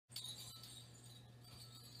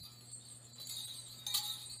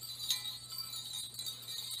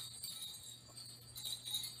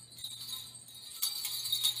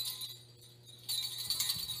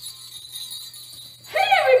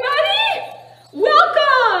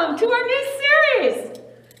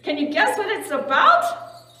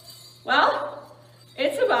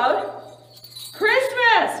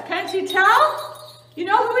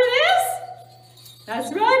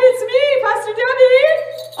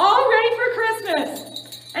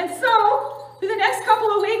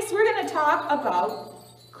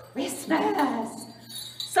about Christmas.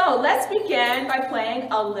 So let's begin by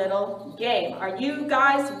playing a little game. Are you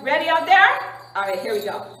guys ready out there? All right, here we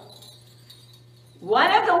go.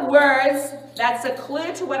 One of the words that's a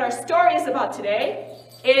clue to what our story is about today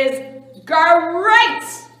is great,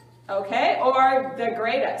 okay? Or the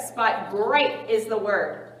greatest, but great is the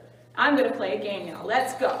word. I'm going to play a game now.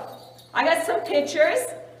 Let's go. I got some pictures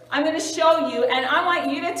I'm going to show you, and I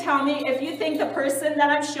want you to tell me if you think the person that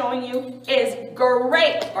I'm showing you is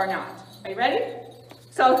great or not. Are you ready?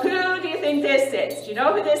 So who do you think this is? Do you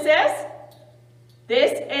know who this is?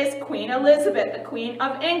 This is Queen Elizabeth, the Queen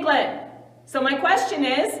of England. So my question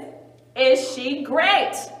is she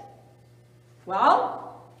great?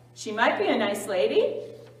 Well, she might be a nice lady.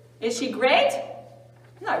 Is she great?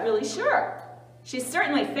 I'm not really sure. She's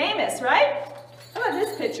certainly famous, right? How about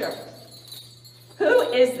this picture? Who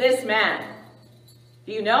is this man?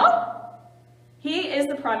 Do you know? He is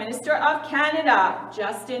the Prime Minister of Canada,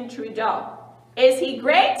 Justin Trudeau. Is he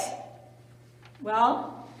great?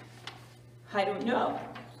 Well, I don't know.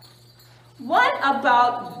 What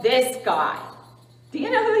about this guy? Do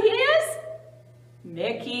you know who he is?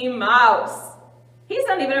 Mickey Mouse. He's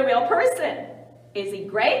not even a real person. Is he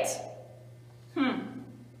great?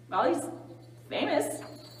 Well, he's famous.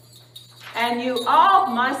 And you all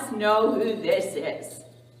must know who this is.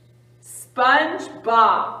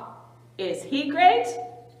 SpongeBob. Is he great?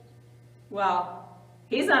 Well,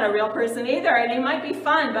 he's not a real person either, and he might be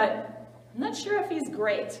fun, but I'm not sure if he's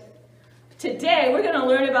great. Today, we're going to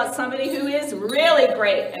learn about somebody who is really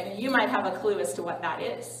great, and you might have a clue as to what that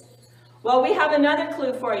is. Well, we have another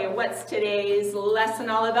clue for you. What's today's lesson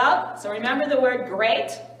all about? So remember the word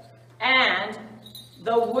great and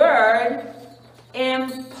the word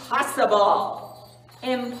impossible.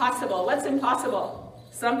 Impossible. What's impossible?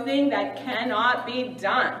 Something that cannot be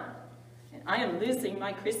done. And I am losing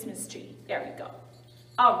my Christmas tree. There we go.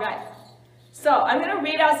 All right. So I'm going to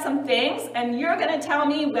read out some things, and you're going to tell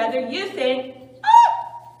me whether you think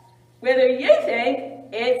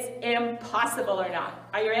it's impossible or not.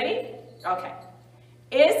 Are you ready? Okay.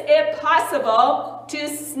 Is it possible to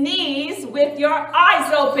sneeze with your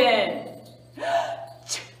eyes open?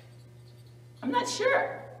 I'm not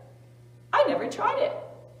sure. I never tried it.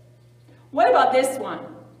 What about this one?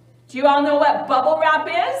 Do you all know what bubble wrap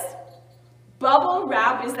is? Bubble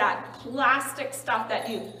wrap is that plastic stuff that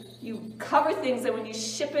you cover things and when you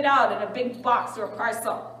ship it out in a big box or a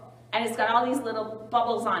parcel, and it's got all these little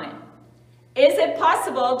bubbles on it. Is it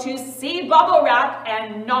possible to see bubble wrap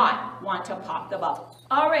and not want to pop the bubble?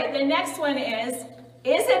 All right, the next one is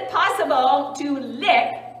it possible to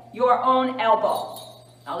lick your own elbow?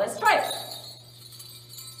 Now let's try it.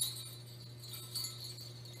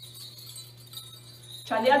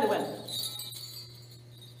 Try the other one.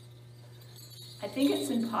 I think it's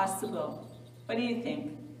impossible. What do you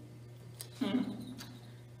think?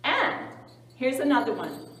 And here's another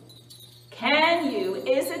one.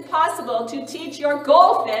 Is it possible to teach your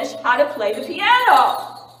goldfish how to play the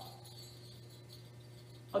piano?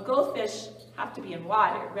 Well, goldfish have to be in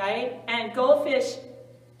water, right? And goldfish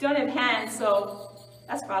don't have hands, so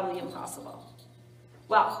that's probably impossible.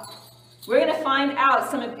 Well, we're going to find out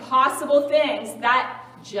some impossible things that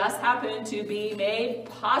just happen to be made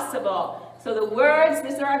possible. So the words,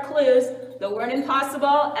 these are our clues, the word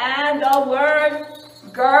impossible and the word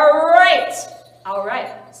great. All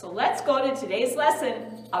right, so let's go to today's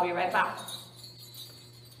lesson. I'll be right back.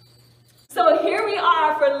 So here we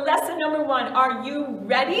are for lesson number 1. Are you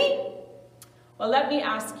ready? Well, let me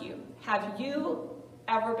ask you, have you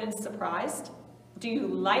ever been surprised? Do you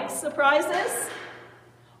like surprises?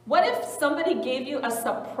 What if somebody gave you a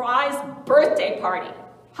surprise birthday party?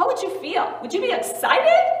 How would you feel? Would you be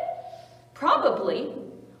excited? Probably.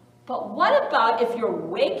 But what about if you're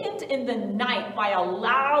wakened in the night by a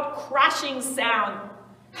loud crashing sound?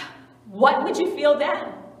 What would you feel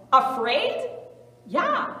then? Afraid?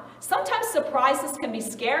 Yeah. Sometimes surprises can be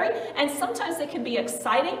scary and sometimes they can be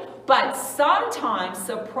exciting, but sometimes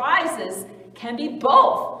surprises can be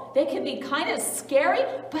both. They can be kind of scary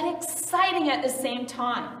but exciting at the same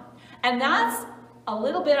time. And that's a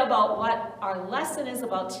little bit about what our lesson is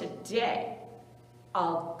about today.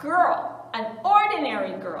 A girl, an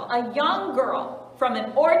ordinary girl, a young girl from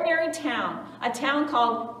an ordinary town, a town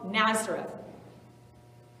called Nazareth.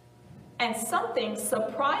 And something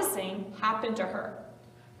surprising happened to her.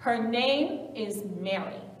 Her name is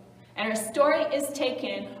Mary. And her story is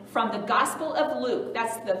taken from the Gospel of Luke.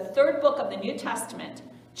 That's the 3rd book of the New Testament,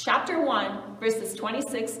 chapter 1, verses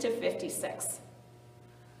 26 to 56.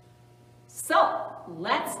 So,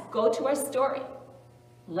 let's go to our story.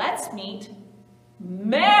 Let's meet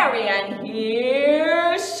Mary, and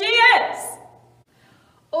here she is.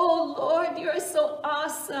 Oh Lord, you're so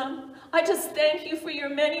awesome. I just thank you for your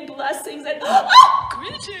many blessings and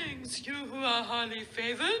Greetings, you who are highly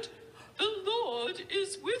favored. The Lord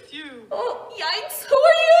is with you. oh, yikes, who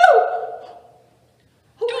are you?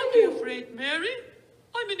 Who Don't are be you? afraid, Mary.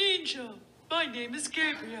 I'm an angel. My name is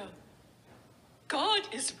Gabriel. God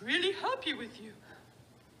is really happy with you.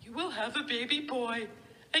 You will have a baby boy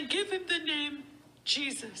and give him the name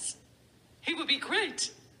Jesus. He will be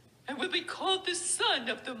great and will be called the Son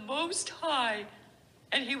of the Most High,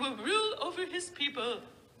 and he will rule over his people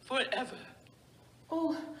forever.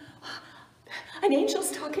 Oh, an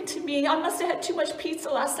angel's talking to me. I must have had too much pizza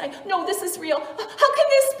last night. No, this is real. How can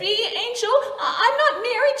this be, angel? I'm not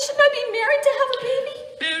married. Shouldn't I be married to have a baby?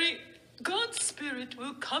 Mary, God's Spirit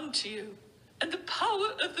will come to you, and the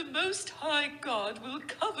power of the Most High God will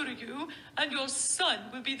cover you, and your son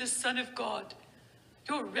will be the Son of God.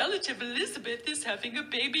 Your relative Elizabeth is having a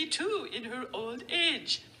baby too in her old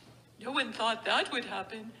age. No one thought that would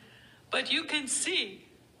happen, but you can see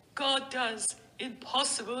God does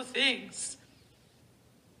impossible things.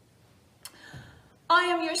 I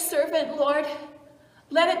am your servant, Lord.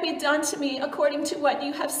 Let it be done to me according to what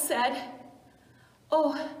you have said.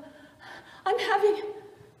 Oh, I'm having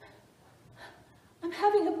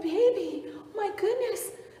a baby. Oh my goodness.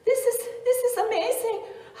 This is amazing.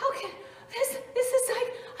 How can this is like,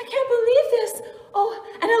 I can't believe this. Oh,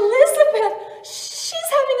 and Elizabeth, she's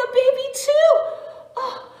having a baby too.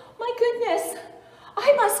 Oh my goodness.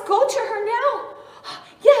 I must go to her now.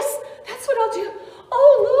 Yes, that's what I'll do.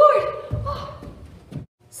 Oh Lord. Oh.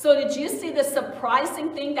 So did you see the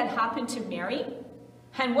surprising thing that happened to Mary?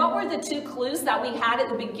 And what were the two clues that we had at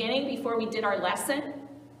the beginning before we did our lesson?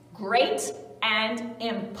 Great and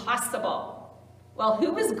impossible. Well,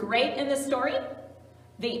 who was great in the story?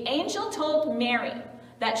 The angel told Mary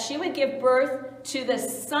that she would give birth to the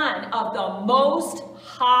Son of the Most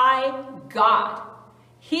High God.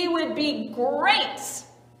 He would be great,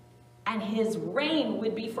 and his reign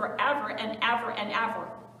would be forever and ever and ever.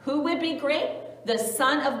 Who would be great? The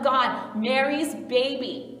Son of God. Mary's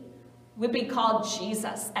baby would be called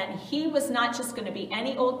Jesus, and he was not just going to be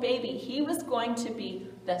any old baby. He was going to be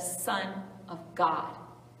the Son of God.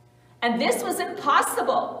 And this was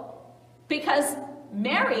impossible because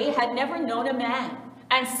Mary had never known a man.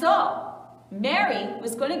 And so Mary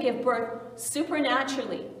was going to give birth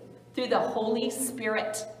supernaturally through the Holy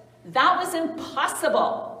Spirit. That was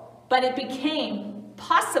impossible, but it became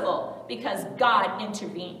possible because God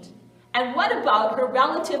intervened. And what about her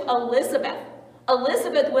relative Elizabeth?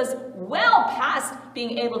 Elizabeth was well past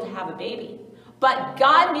being able to have a baby. But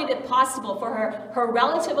God made it possible for her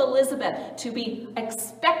relative Elizabeth to be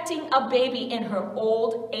expecting a baby in her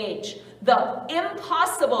old age. The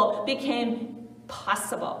impossible became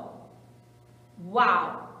possible.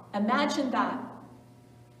 Wow, imagine that.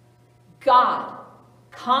 God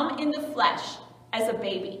come in the flesh as a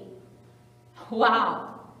baby.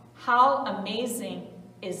 Wow, how amazing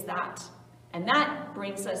is that? And that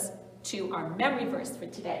brings us to our memory verse for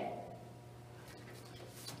today.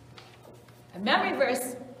 A memory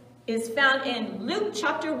verse is found in Luke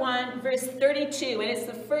chapter 1, verse 32, and it's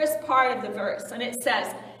the first part of the verse. And it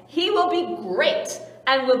says, "He will be great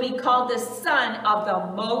and will be called the Son of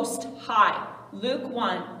the Most High." Luke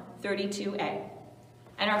 1, 32a.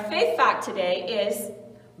 And our faith fact today is,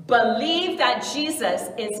 believe that Jesus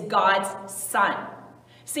is God's Son.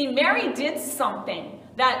 See, Mary did something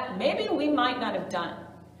that maybe we might not have done.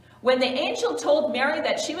 When the angel told Mary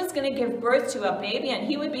that she was going to give birth to a baby and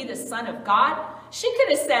he would be the Son of God, she could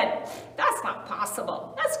have said, "That's not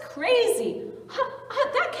possible. That's crazy.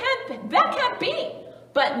 That can't be."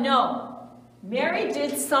 But no, Mary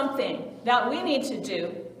did something that we need to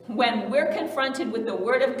do when we're confronted with the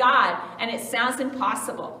Word of God and it sounds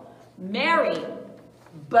impossible. Mary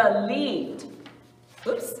believed.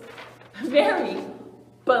 Mary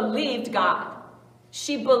believed God.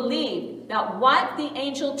 She believed that what the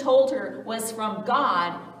angel told her was from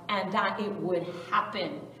God and that it would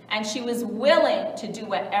happen. And she was willing to do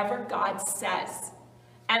whatever God says.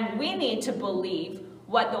 And we need to believe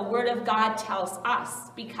what the Word of God tells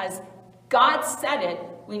us, because God said it,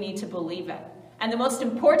 we need to believe it. And the most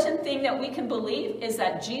important thing that we can believe is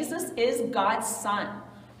that Jesus is God's Son.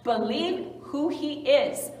 Believe who he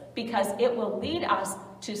is, because it will lead us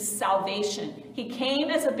to salvation. He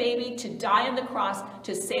came as a baby to die on the cross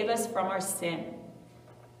to save us from our sin.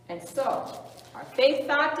 And so, our faith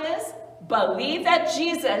fact is, believe that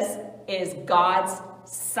Jesus is God's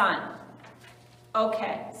Son.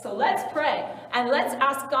 Okay, so let's pray and let's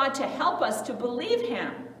ask God to help us to believe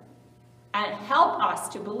him and help us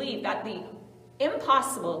to believe that the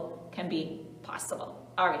impossible can be possible.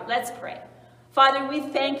 All right, let's pray. Father, we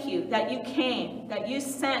thank you that you came, that you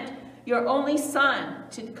sent your only Son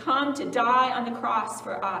to come to die on the cross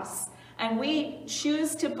for us. And we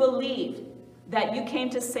choose to believe that you came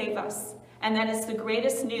to save us, and that is the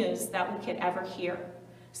greatest news that we could ever hear.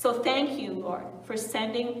 So thank you, Lord, for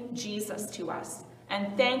sending Jesus to us.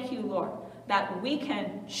 And thank you, Lord, that we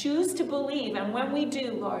can choose to believe. And when we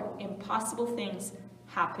do, Lord, impossible things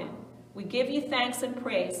happen. We give you thanks and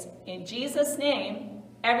praise. In Jesus' name,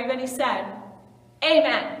 everybody said,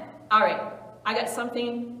 amen. All right, I got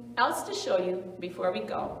something else to show you before we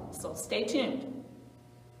go, so stay tuned.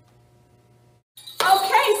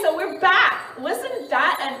 Okay, so we're back. Wasn't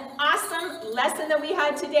that an awesome lesson that we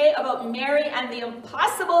had today about Mary and the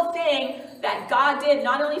impossible thing that God did,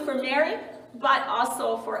 not only for Mary, but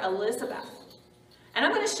also for Elizabeth. And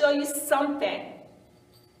I'm going to show you something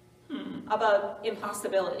about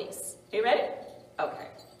impossibilities. Are you ready? Okay.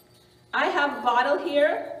 I have a bottle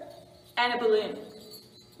here and a balloon.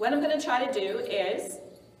 What I'm going to try to do is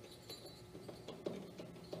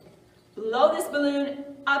blow this balloon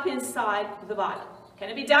up inside the bottle. Can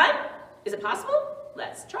it be done? Is it possible?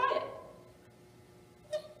 Let's try it.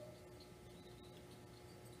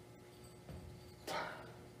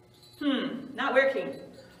 Not working.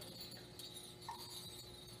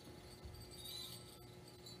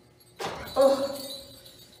 Oh,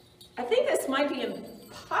 I think this might be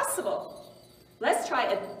impossible. Let's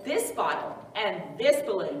try this bottle and this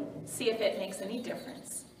balloon, see if it makes any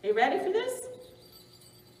difference. Are you ready for this?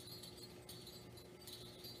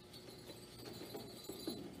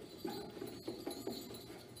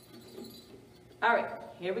 All right,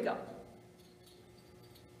 here we go.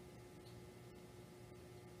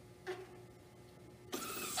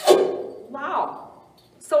 Wow.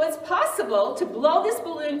 So it's possible to blow this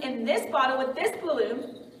balloon in this bottle with this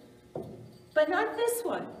balloon, but not this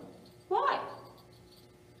one. Why?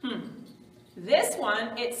 This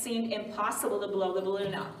one, it seemed impossible to blow the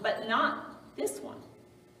balloon out, but not this one.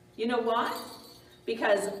 You know why?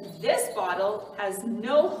 Because this bottle has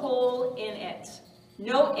no hole in it.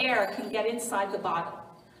 No air can get inside the bottle.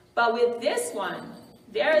 But with this one,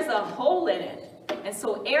 there is a hole in it. And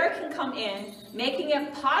so air can come in, making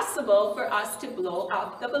it possible for us to blow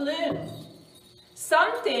out the balloon.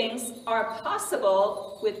 Some things are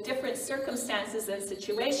possible with different circumstances and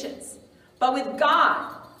situations. But with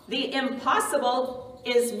God, the impossible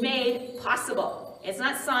is made possible. It's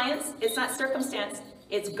not science, it's not circumstance,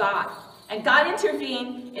 it's God. And God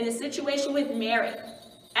intervened in the situation with Mary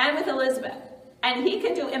and with Elizabeth. And he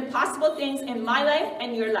can do impossible things in my life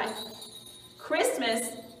and your life. Christmas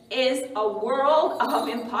is a world of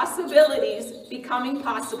impossibilities becoming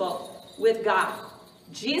possible with God.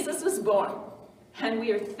 Jesus was born, and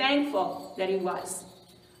we are thankful that he was.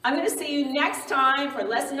 I'm going to see you next time for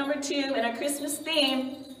lesson number 2 in our Christmas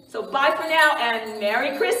theme. So bye for now, and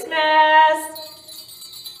Merry Christmas!